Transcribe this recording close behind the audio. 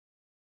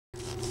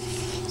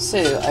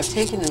So I've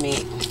taken the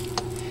meat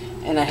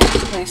and I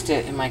have placed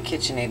it in my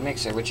KitchenAid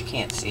mixer, which you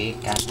can't see,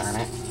 gosh darn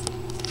it.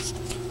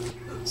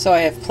 So I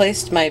have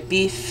placed my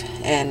beef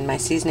and my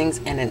seasonings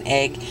and an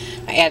egg.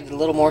 I added a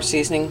little more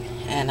seasoning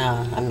and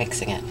I'm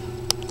mixing it.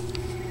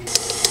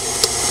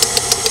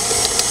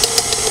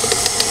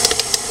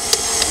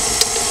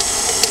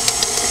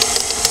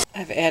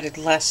 I've added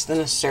less than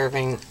a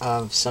serving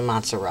of some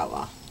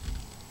mozzarella.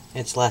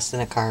 It's less than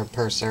a carb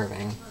per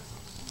serving.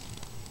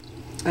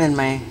 And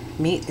my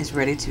meat is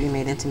ready to be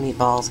made into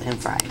meatballs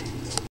and fried.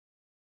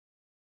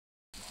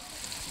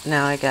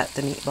 Now I got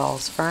the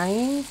meatballs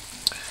frying,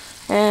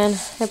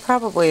 and it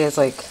probably is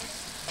like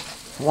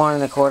 1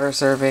 1/4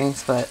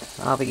 servings, but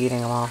I'll be eating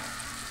them all.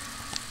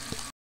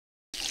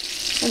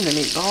 And the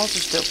meatballs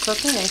are still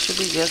cooking. They should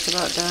be just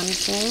about done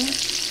soon.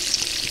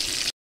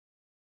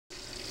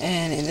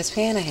 And in this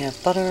pan I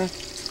have butter,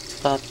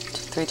 about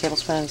 3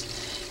 tablespoons.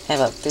 I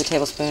have about 3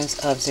 tablespoons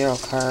of 0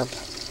 carb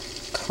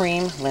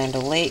cream, Land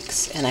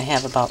O'Lakes, and I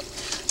have about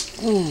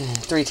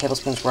 3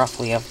 tablespoons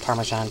roughly of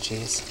Parmesan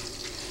cheese.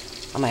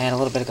 I'm going to add a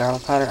little bit of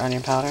garlic powder,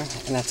 onion powder,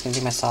 and that's going to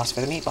be my sauce for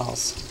the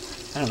meatballs.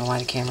 I don't know why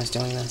the camera's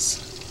doing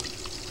this.